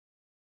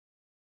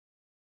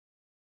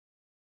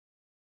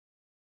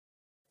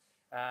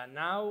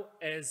Now,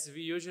 as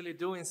we usually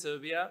do in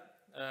Serbia,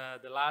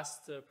 the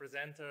last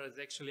presenter is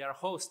actually our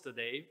host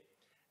today,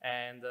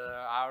 and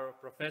our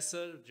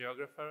professor,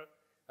 geographer,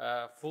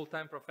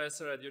 full-time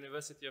professor at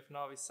University of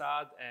Novi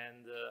Sad,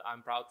 and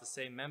I'm proud to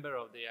say member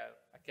of the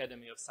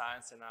Academy of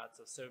Science and Arts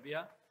of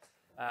Serbia,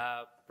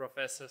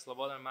 Professor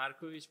Slobodan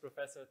Marković.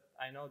 Professor,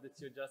 I know that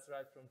you just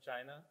arrived from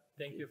China.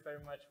 Thank you very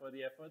much for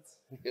the efforts.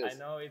 Yes. I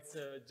know it's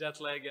jet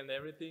lag and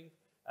everything,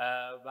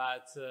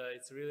 but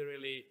it's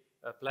really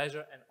a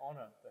pleasure and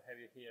honor to have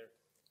you here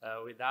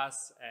with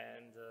us,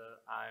 and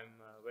I'm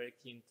very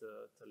keen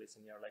to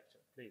listen to your lecture.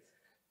 Please.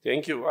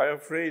 Thank you. I'm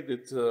afraid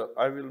that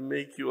I will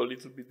make you a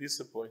little bit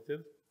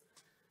disappointed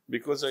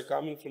because I'm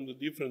coming from the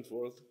different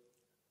world.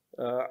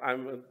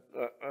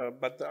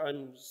 But I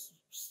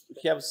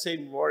have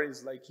same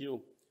worries like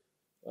you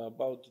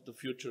about the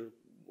future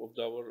of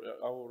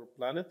our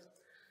planet.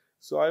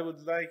 So I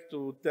would like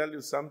to tell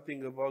you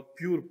something about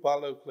pure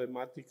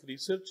paleoclimatic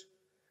research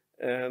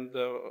and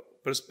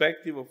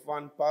perspective of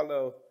one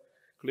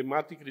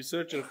paleoclimatic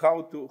research, and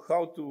how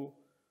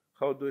do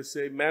I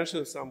say,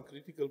 mention some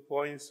critical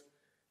points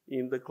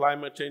in the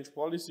climate change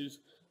policies.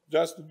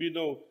 Just to be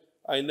known,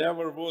 I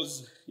never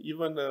was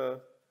even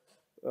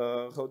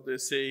how do I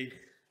say,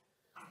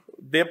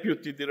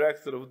 deputy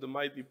director of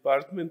my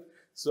department,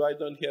 so I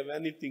don't have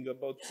anything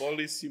about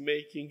policy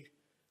making,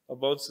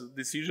 about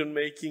decision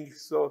making.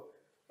 So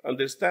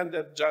understand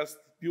that just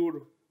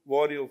pure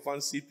worry of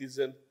one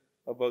citizen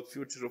about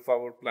future of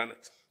our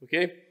planet.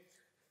 Okay.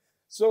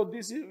 So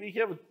this is, we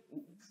have,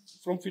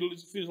 from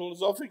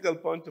philosophical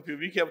point of view,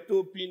 we have two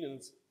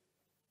opinions.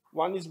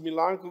 One is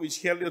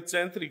Milankovitch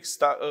heliocentric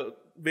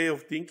way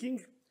of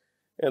thinking,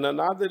 and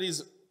another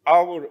is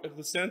our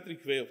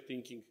egocentric way of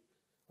thinking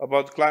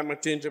about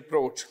climate change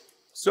approach.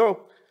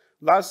 So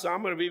last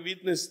summer we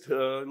witnessed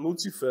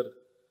Lucifer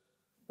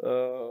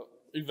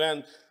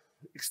event,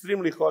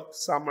 extremely hot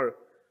summer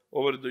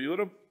over the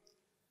Europe,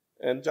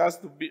 and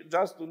just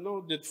to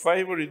know that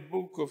favorite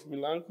book of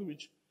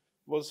Milankovitch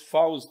was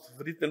Faust,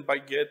 written by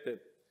Goethe.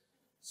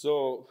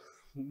 So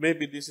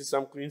maybe this is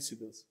some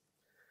coincidence.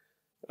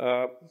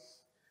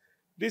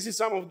 This is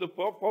some of the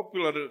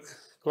popular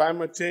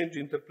climate change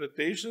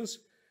interpretations.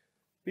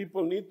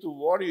 People need to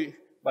worry,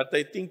 but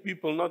I think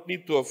people not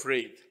need to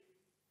afraid.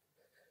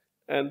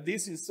 And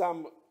this is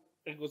some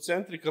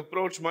egocentric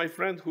approach. My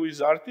friend who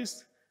is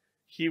artist,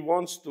 he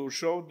wants to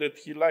show that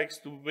he likes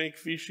to make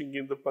fishing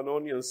in the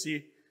Pannonian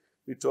Sea,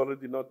 which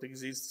already not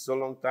exists so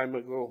long time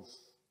ago.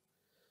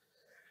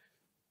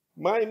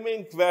 My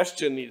main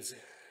question is,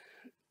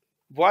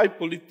 why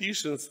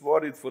politicians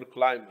worried for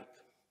climate?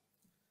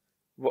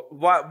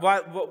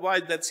 Why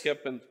that's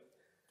happened?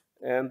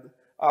 And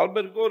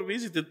Albert Gore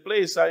visited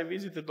place. I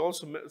visited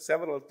also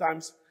several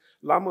times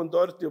Lamont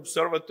Doherty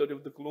Observatory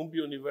of the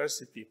Columbia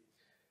University.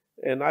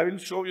 And I will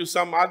show you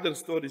some other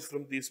stories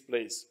from this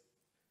place.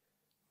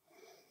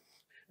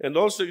 And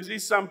also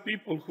exist some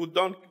people who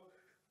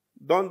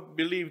don't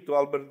believe to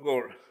Albert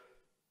Gore.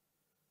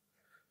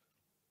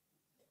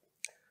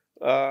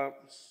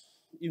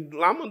 In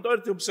Lamont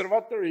Doherty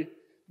Observatory,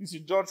 this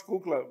is George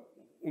Kukla,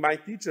 my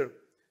teacher,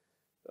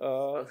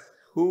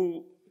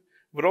 who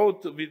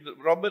wrote with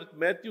Robert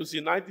Matthews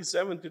in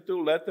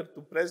 1972 letter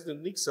to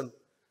President Nixon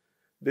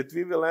that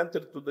we will enter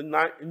to the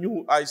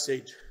new ice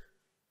age.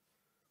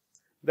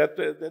 That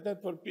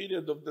for a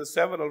period of the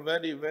several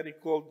very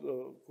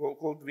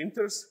cold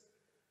winters.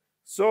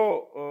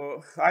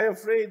 So I'm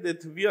afraid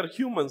that we are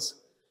humans,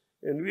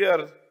 and we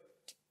are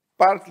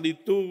partly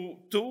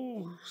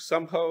too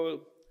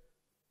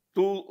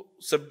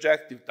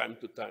subjective time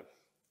to time.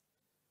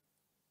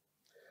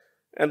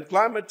 And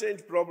climate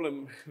change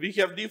problem, we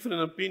have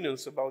different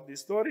opinions about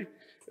this story,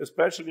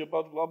 especially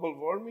about global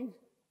warming.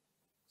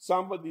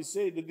 Somebody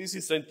say that this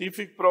is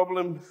scientific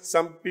problem.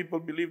 Some people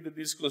believe that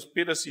this is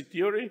conspiracy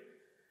theory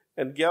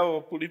and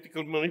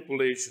geopolitical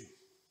manipulation.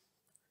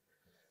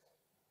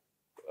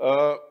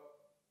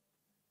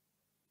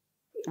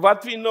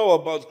 What we know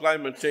about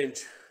climate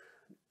change,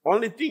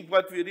 only thing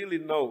what we really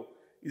know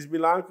is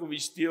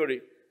Milankovitch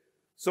theory.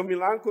 So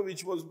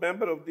Milankovitch was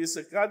member of this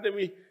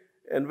academy,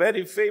 and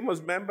very famous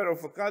member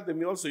of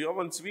academy, also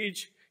Jovan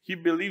Cvijić. He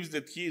believes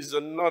that he is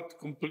not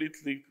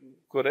completely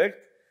correct,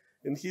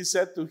 and he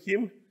said to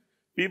him,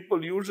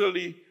 people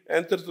usually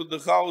enter to the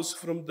house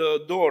from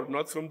the door,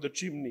 not from the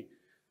chimney.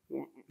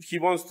 He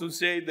wants to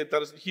say that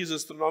his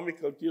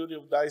astronomical theory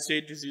of the ice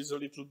ages is a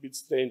little bit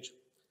strange.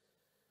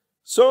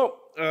 So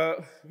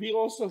we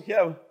also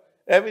have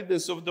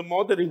evidence of the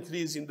moderate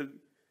increase in the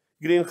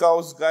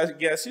greenhouse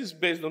gases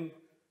based on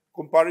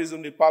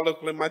comparison with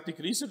paleoclimatic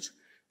research,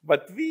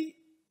 but we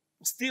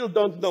still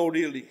don't know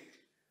really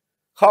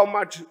how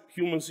much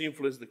humans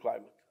influence the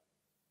climate.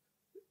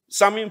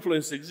 Some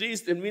influence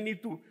exists, and we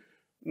need to,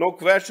 no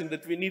question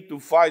that we need to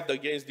fight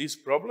against these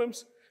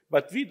problems,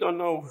 but we don't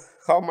know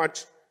how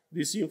much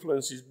this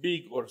influence is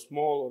big or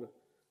small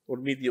or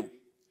medium.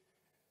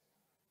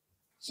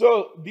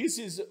 So this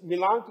is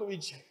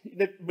Milankovitch.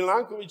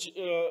 Milankovitch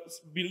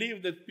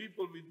believed that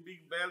people with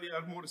big belly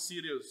are more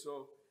serious.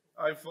 So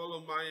I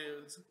follow my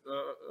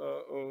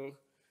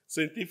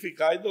scientific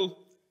idol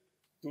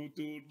to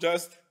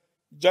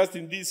just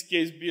in this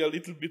case be a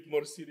little bit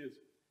more serious.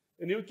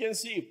 And you can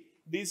see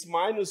this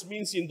minus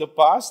means in the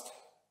past,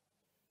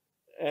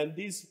 and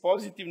these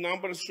positive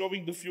numbers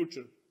showing the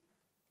future.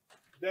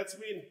 That's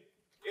mean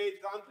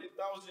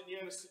 800,000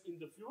 years in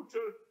the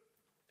future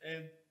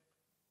and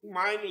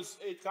minus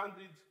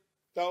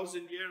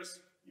 800,000 years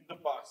in the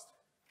past.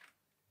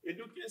 And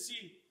you can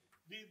see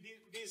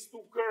these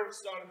two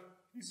curves are,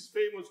 this is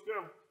famous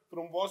curve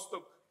from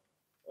Vostok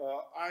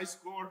ice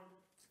core.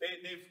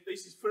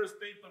 This is first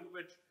paper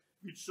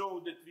which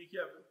showed that we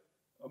have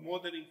a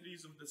moderate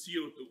increase of the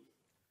CO2.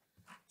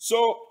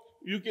 So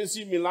you can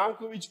see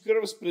Milankovitch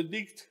curves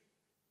predict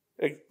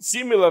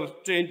similar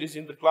changes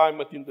in the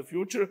climate in the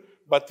future,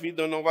 but we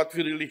don't know what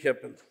will really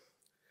happen.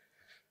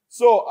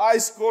 So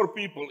ice core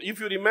people, if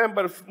you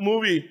remember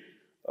movie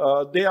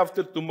Day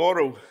After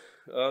Tomorrow,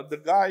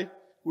 the guy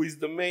who is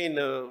the main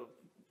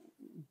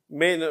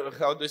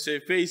how they say,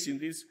 face in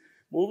this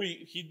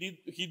movie,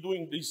 he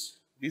doing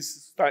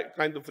this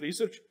kind of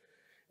research,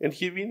 and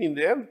he win in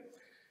the end.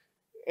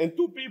 And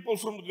two people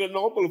from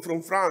Grenoble,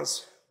 from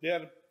France, they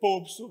are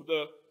popes of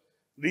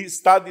these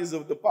studies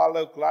of the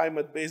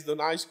paleoclimate based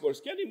on ice cores.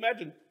 Can you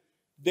imagine?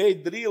 They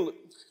drill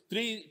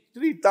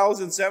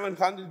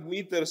 3,700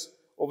 meters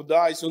of the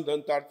ice on the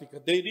Antarctica.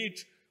 They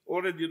reach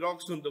already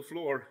rocks on the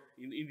floor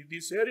in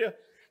this area.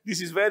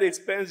 This is very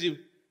expensive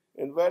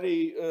and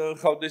very,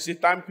 how they say,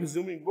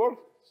 time-consuming work.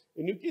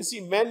 And you can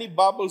see many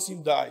bubbles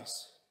in the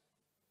ice.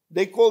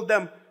 They call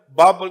them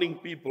bubbling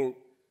people.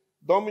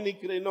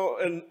 Dominique Reynaud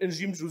and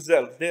Jim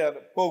Jouzel, they are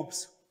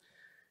popes.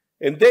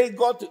 And they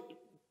got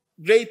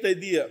great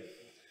idea.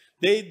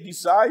 They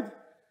decide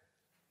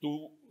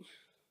to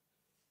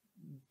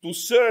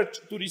research,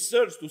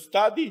 to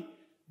study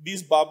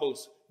these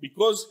bubbles,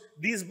 because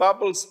these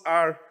bubbles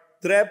are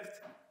trapped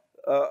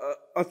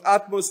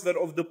atmosphere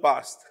of the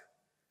past.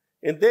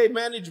 And they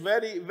manage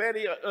very,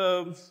 very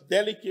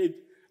delicate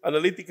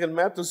analytical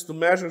methods to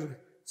measure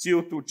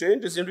CO2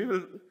 changes, and we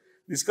will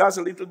discuss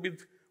a little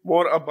bit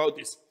more about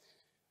this.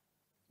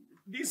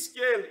 This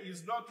scale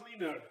is not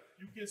linear.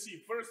 You can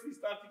see, first we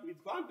started with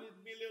 100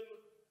 million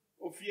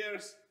of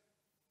years,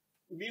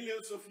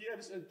 millions of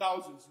years, and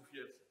thousands of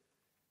years.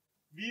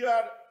 We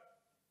are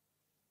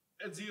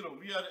at zero.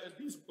 We are at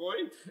this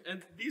point,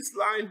 and this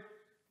line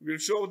will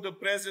show the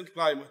present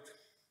climate.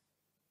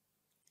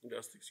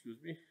 Just excuse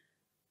me.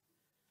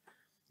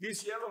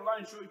 This yellow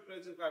line shows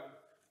present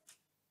climate.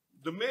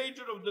 The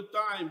major of the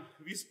time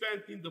we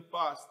spent in the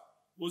past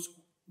was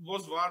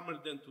warmer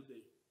than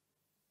today.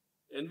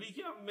 And we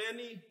have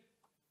many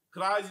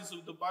crises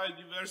of the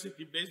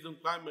biodiversity based on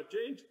climate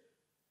change,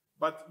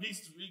 but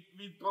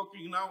we're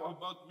talking now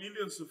about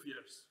millions of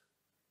years.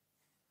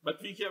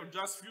 But we have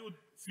just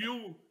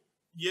few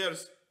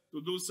years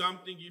to do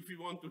something if we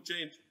want to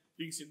change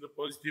things in the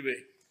positive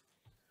way.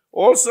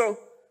 Also,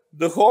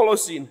 the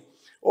Holocene.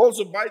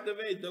 Also, by the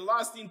way, the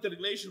last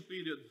interglacial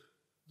period,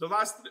 the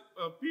last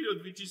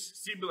period which is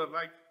similar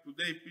like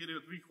today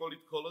period, we call it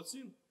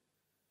Holocene,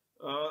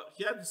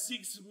 had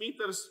 6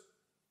 meters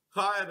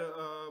higher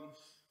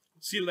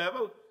sea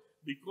level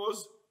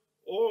because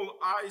all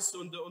ice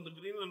on the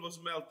Greenland was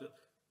melted.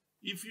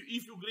 If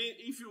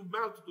you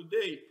melt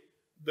today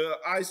the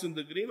ice on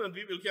the Greenland,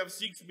 we will have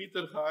 6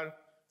 meters higher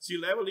sea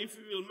level. If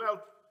we will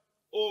melt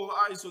all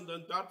ice on the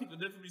Antarctica,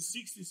 that will be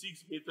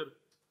 66 meters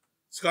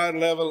higher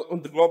level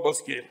on the global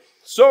scale.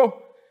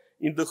 So,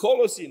 in the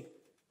Holocene,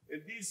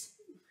 and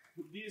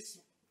this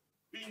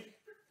pink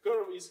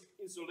curve is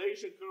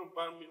insolation curve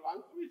by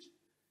Milankovitch.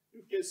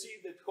 You can see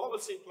that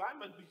Holocene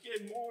climate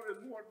became more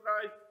and more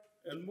dry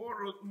and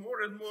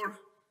more and more,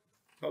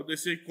 how they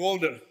say,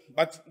 colder.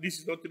 But this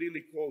is not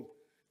really cold.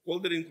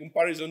 Colder in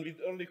comparison with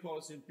early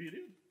Holocene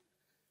period.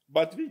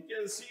 But we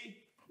can see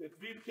that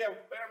we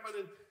have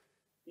permanent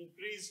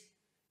increase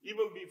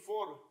even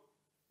before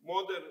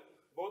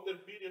modern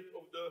period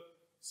of the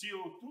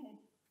CO2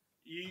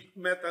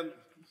 methane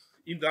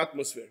in the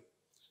atmosphere.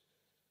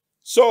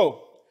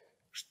 So,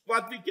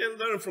 what we can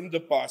learn from the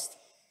past?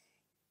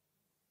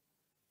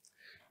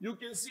 You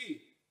can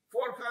see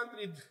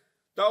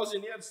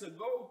 400,000 years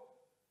ago,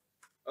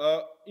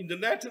 in the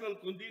natural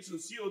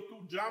conditions,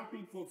 CO2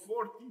 jumping for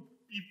 40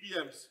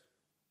 ppms.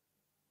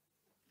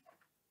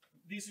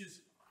 This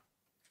is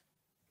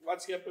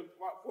what's happened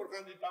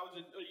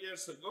 400,000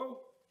 years ago.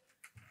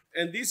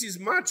 And this is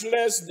much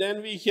less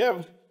than we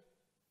have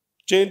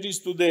changes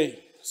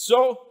today.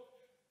 So,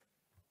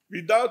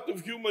 without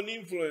human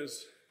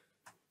influence,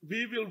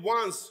 we will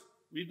once,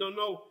 we don't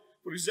know,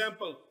 for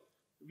example,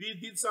 we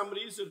did some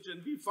research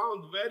and we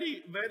found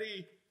very,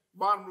 very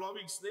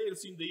warm-loving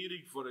snails in the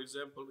Irig, for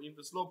example, in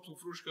the slopes of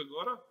Fruška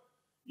Gora.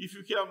 If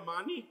you have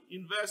money,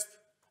 invest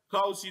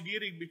house in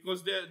Irig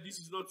because this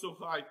is not so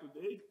high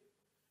today.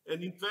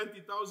 And in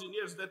 20,000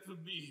 years, that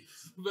would be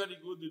very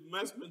good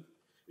investment.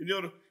 And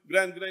your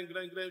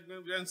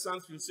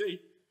grandsons will say,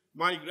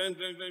 my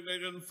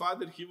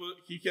grandfather,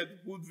 he had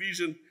good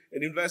vision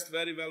and invest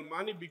very well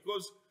money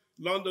because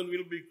London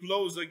will be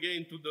close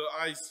again to the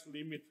ice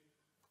limit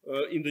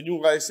in the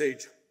new ice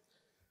age.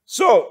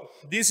 So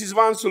this is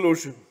one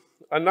solution.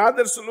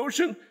 Another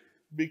solution,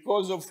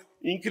 because of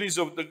increase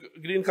of the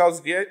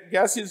greenhouse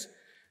gases,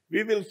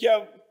 we will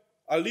have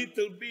a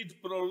little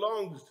bit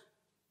prolonged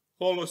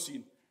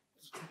Holocene,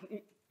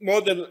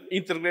 modern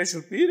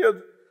interglacial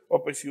period,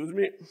 or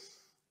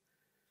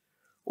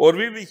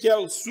we will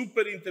have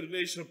super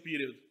interglacial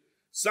period,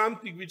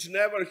 something which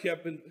never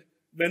happened,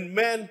 when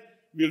man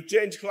will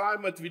change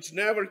climate, which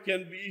never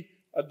can be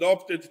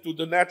adopted to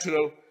the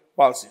natural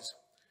pulses.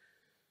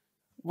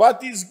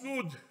 What is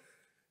good?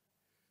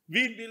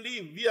 We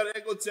believe we are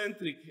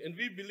egocentric, and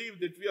we believe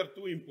that we are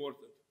too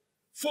important.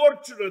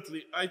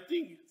 Fortunately, I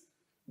think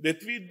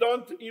that we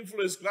don't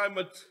influence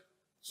climate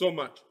so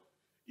much.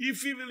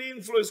 If we will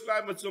influence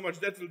climate so much,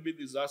 that will be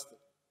disaster.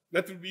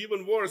 That will be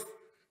even worse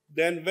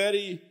than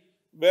very,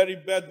 very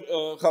bad,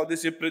 how they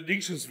say,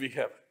 predictions we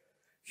have.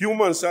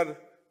 Humans are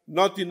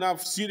not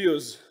enough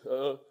serious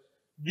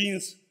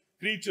beings,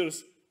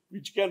 creatures,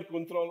 which can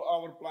control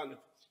our planet.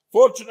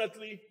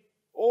 Fortunately,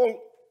 all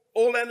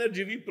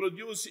energy we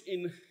produce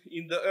in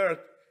the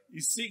Earth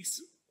is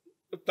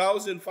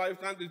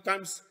 6,500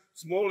 times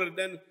smaller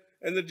than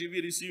energy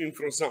we're receiving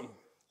from sun.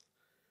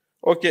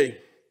 Okay.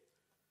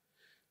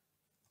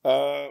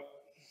 For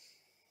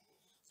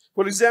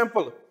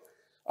example,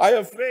 I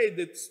am afraid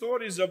that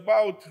stories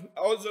about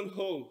ozone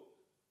hole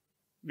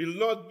will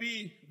not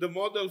be the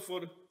model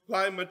for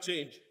climate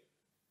change,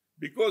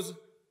 because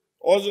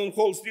ozone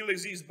hole still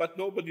exists, but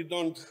nobody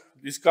don't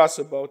discuss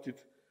about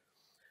it.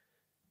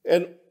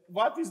 And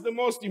what is the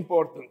most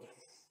important?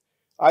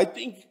 I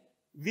think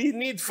we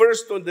need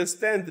first to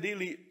understand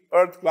really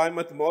Earth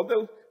climate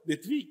model,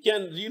 that we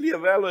can really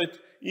evaluate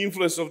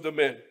influence of the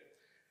man.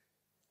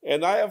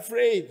 And I am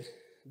afraid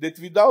that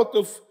without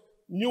of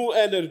new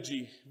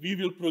energy we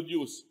will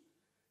produce,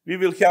 we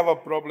will have a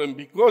problem,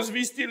 because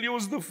we still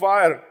use the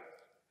fire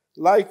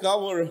like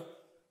our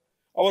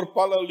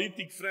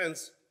Paleolithic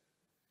friends.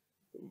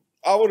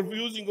 Our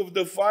using of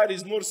the fire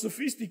is more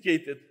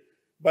sophisticated,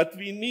 but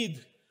we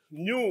need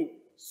new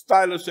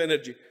style of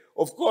energy.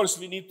 Of course,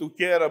 we need to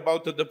care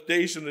about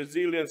adaptation,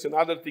 resilience, and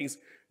other things,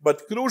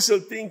 but crucial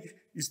thing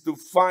is to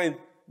find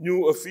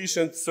new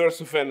efficient source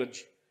of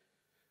energy.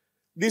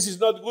 This is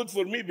not good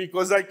for me,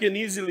 because I can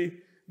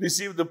easily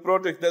receive the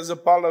project as a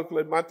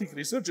paleoclimatic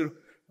researcher,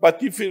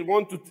 but if we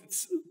want to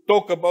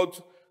talk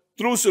about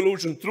true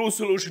solution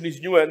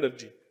is new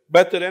energy,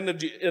 better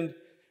energy,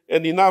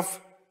 and enough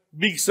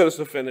big source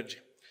of energy.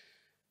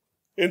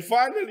 And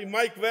finally,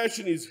 my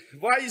question is,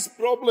 why is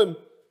problem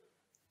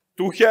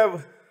to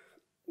have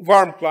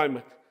warm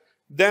climate?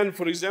 Then,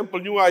 for example,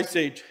 new ice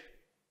age.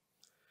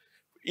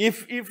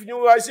 If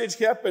new ice age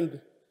happened,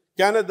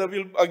 Canada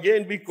will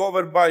again be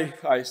covered by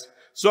ice.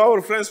 So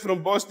our friends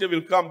from Bosnia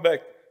will come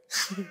back.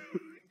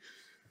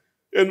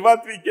 And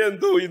what we can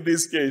do in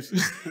this case?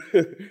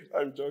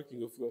 I'm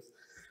joking, of course.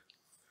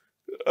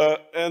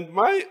 And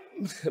my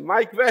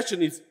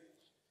question is,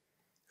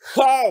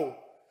 how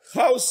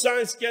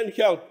science can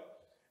help?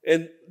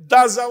 And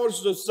does our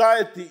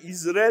society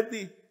is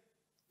ready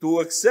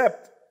to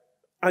accept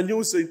a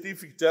new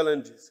scientific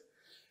challenges?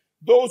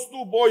 Those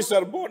two boys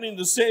are born in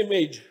the same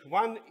age.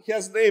 One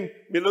has name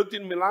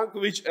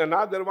Milankovitch,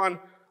 another one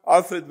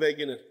Alfred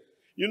Wegener.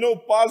 You know,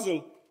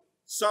 puzzle.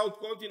 South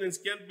continents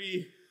can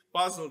be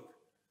puzzled.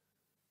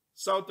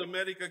 South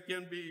America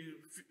can be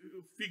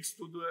fixed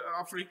to the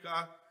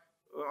Africa,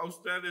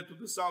 Australia to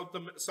the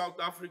South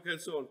Africa,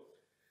 and so on.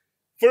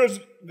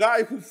 First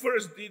guy who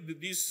first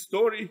did this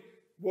story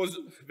was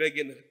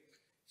Wegener.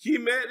 He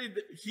married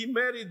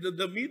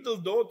the middle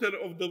daughter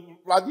of the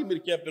Vladimir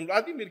Kepler.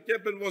 Vladimir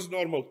Kepler was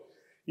normal.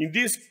 In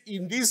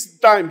this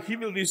time, he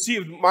will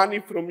receive money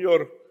from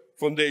your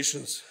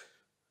foundations,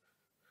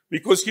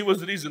 because he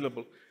was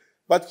reasonable.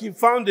 But he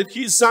found that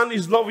his son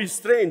is love is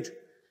strange.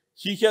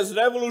 He has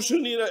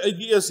revolutionary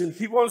ideas, and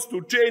he wants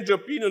to change the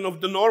opinion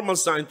of the normal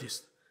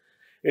scientist.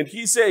 And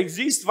he said,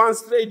 exists one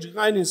strange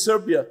guy in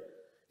Serbia.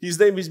 His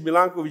name is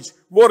Milankovitch.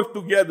 Work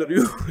together.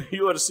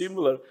 You are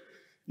similar.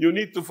 You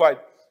need to fight.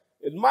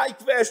 And my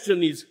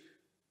question is,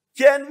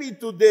 can we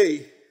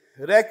today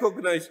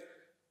recognize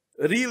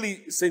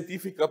really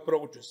scientific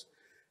approaches?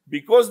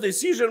 Because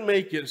decision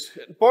makers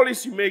and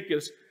policy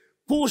makers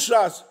push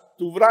us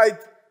to write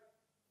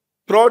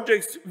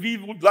projects we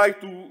would like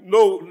to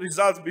know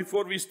results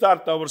before we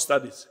start our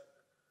studies.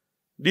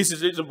 This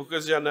is the reason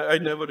because I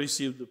never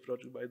received the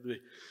project, by the way.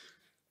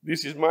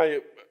 This is my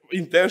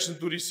intention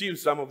to receive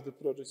some of the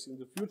projects in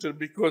the future,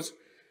 because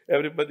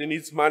everybody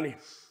needs money.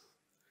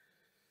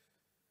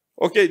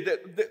 Okay,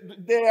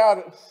 they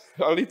are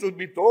a little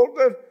bit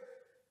older,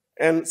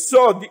 and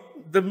so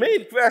the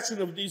main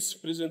question of this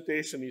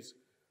presentation is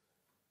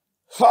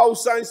how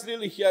science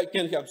really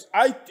can help.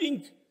 I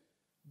think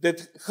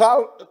that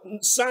how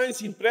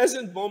science in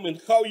present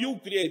moment, how you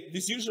create,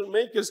 decision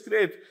makers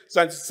create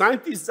science.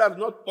 Scientists are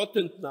not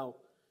potent now,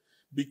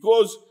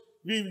 because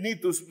we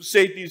need to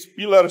say these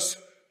pillars.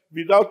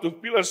 Without the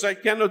pillars, I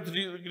cannot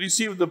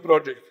receive the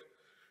project.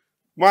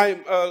 My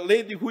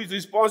lady who is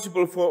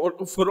responsible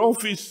for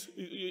office,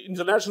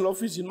 international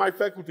office in my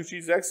faculty,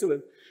 she's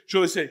excellent. She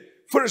always say,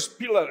 first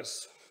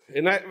pillars.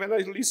 And when I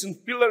listen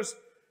pillars,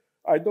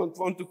 I don't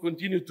want to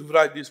continue to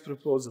write this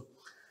proposal.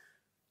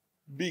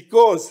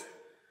 Because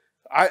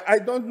I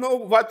don't know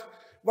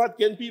what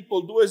can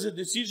people do as a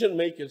decision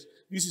makers.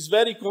 This is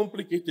very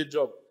complicated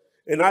job.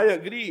 And I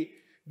agree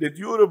that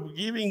Europe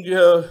giving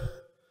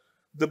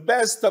the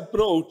best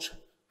approach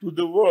to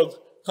the world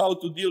how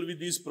to deal with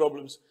these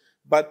problems.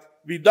 But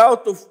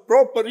without a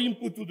proper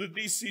input to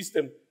this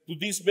system, to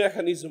this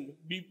mechanism,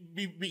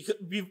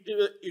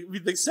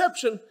 with the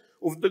exception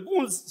of the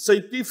good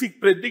scientific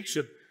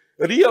prediction,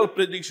 real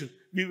prediction,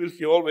 we will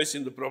be always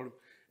in the problem.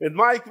 And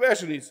my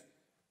question is,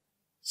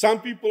 some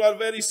people are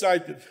very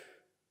cited.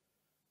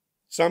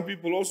 Some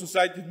people also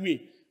cited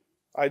me.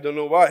 I don't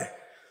know why,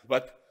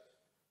 but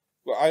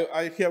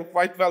I have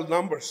quite well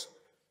numbers.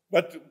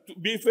 But to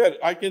be fair,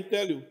 I can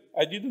tell you,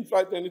 I didn't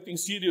write anything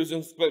serious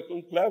and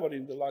clever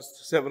in the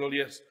last several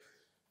years.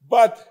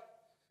 But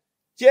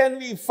can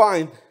we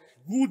find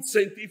good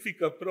scientific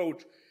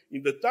approach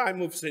in the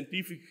time of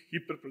scientific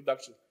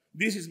hyperproduction?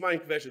 This is my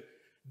question.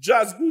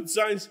 Just good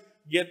science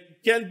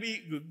can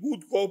be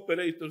good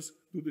cooperators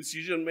to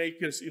decision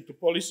makers, into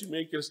policy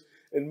makers,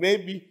 and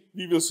maybe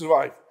we will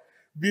survive.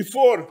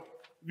 Before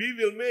we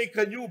will make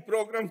a new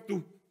program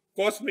to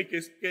cosmic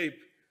escape,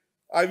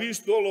 I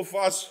wish to all of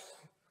us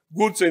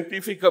good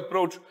scientific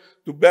approach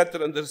to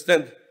better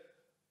understand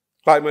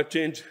climate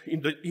change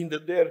in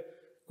their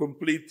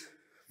complete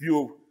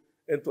view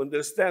and to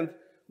understand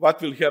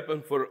what will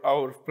happen for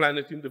our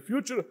planet in the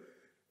future.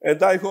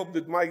 And I hope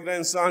that my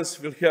grandsons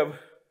will have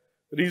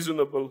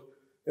reasonable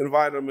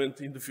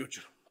environment in the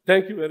future.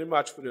 Thank you very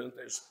much for your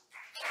attention.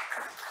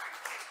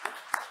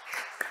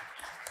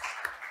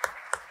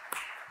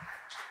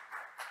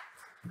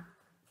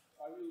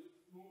 I will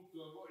move to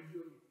avoid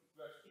your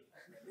question.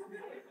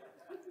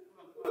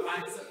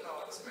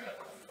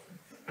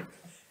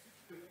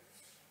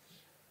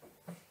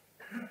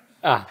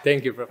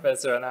 Thank you,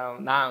 Professor. Now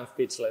I'm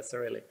speechless,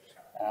 really.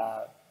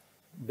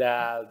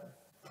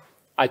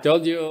 I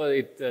told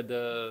you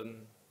the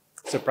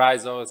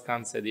surprise always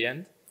comes at the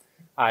end.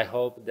 I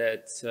hope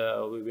that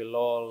we will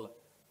all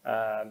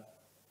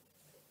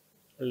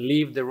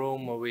leave the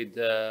room with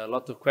a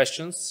lot of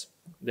questions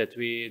that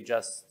we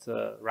just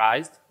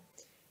raised.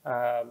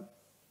 I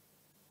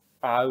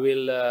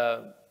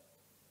will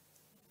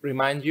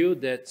remind you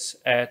that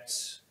at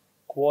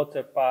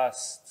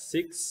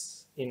 6:15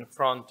 in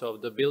front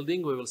of the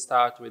building, we will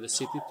start with a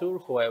city tour.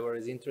 Whoever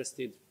is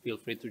interested, feel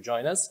free to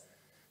join us.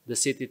 The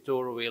city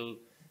tour will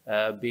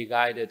be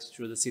guided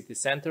through the city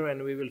center,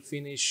 and we will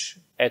finish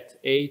at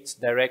 8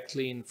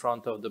 directly in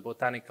front of the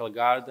botanical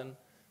garden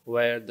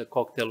where the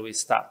cocktail will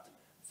start.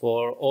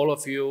 For all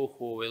of you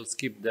who will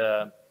skip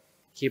the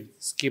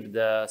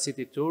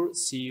city tour,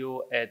 see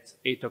you at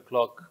 8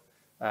 o'clock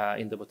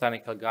in the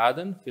botanical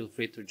garden. Feel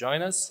free to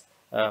join us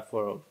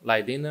for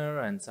light dinner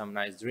and some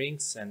nice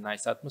drinks and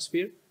nice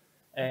atmosphere.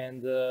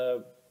 And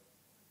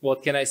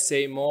what can I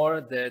say more?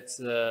 That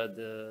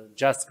the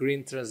just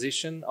green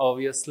transition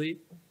obviously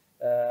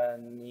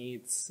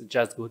needs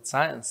just good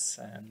science,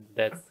 and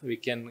that we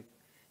can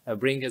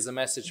bring as a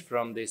message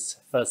from this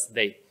first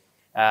day.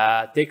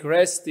 Take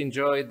rest,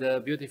 enjoy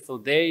the beautiful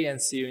day,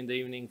 and see you in the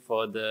evening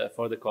for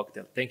the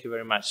cocktail. Thank you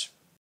very much.